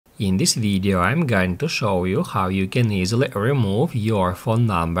In this video I'm going to show you how you can easily remove your phone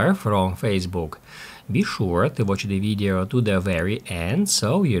number from Facebook. Be sure to watch the video to the very end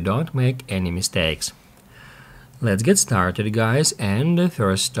so you don't make any mistakes. Let's get started, guys, and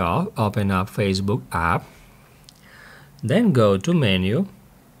first off, open up Facebook app, then go to menu,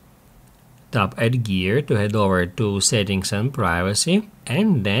 tap Add Gear to head over to Settings and Privacy,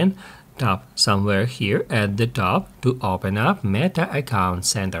 and then tap somewhere here at the top to open up Meta Account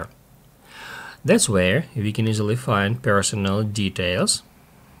Center. That's where we can easily find personal details.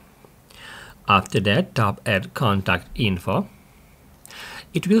 After that, tap Add Contact Info.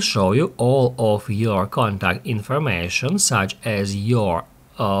 It will show you all of your contact information, such as your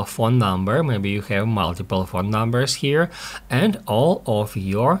phone number, maybe you have multiple phone numbers here, and all of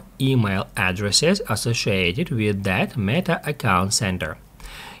your email addresses associated with that Meta Account Center.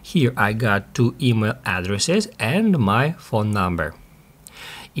 Here I got 2 email addresses and my phone number.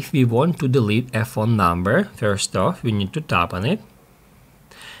 If we want to delete a phone number, first off we need to tap on it.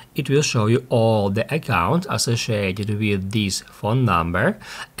 It will show you all the accounts associated with this phone number,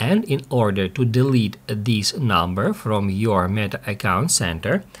 and in order to delete this number from your Meta Account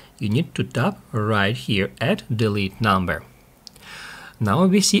Center, you need to tap right here at Delete Number. Now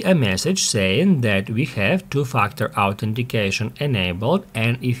we see a message saying that we have two-factor authentication enabled,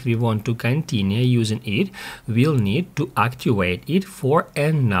 and if we want to continue using it, we'll need to activate it for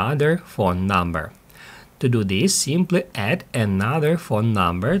another phone number. To do this, simply add another phone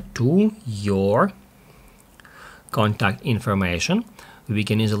number to your contact information. We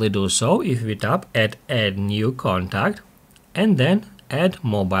can easily do so if we tap at Add New Contact and then Add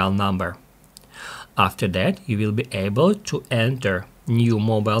Mobile Number. After that, you will be able to enter new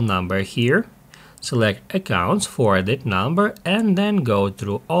mobile number here, select accounts for that number, and then go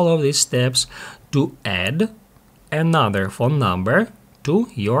through all of these steps to add another phone number to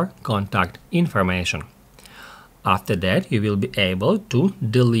your contact information. After that, you will be able to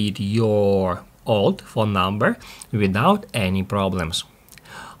delete your old phone number without any problems.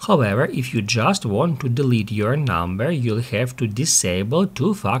 However, if you just want to delete your number, you'll have to disable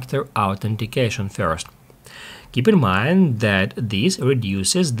two-factor authentication first. Keep in mind that this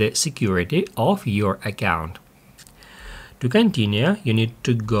reduces the security of your account. To continue, you need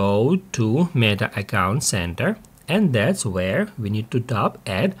to go to Meta Account Center, and that's where we need to tap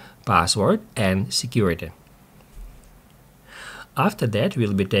Add Password and Security. After that,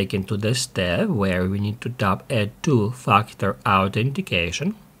 we'll be taken to the step where we need to tap Add Two-Factor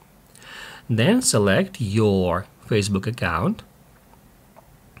Authentication. Then select your Facebook account.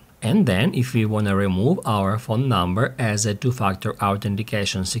 And then, if we want to remove our phone number as a two-factor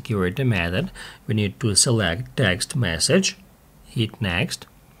authentication security method, we need to select Text Message, hit Next.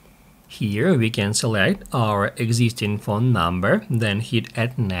 Here we can select our existing phone number, then hit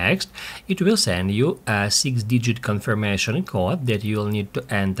Add Next. It will send you a 6-digit confirmation code that you will need to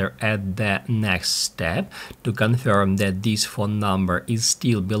enter at the next step to confirm that this phone number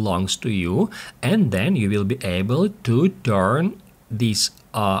still belongs to you, and then you will be able to turn this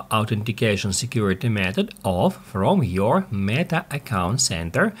authentication security method off from your Meta Account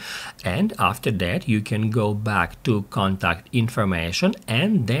Center, and after that you can go back to contact information,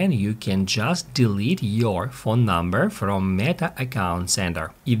 and then you can just delete your phone number from Meta Account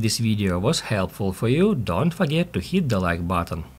Center. If this video was helpful for you, don't forget to hit the like button.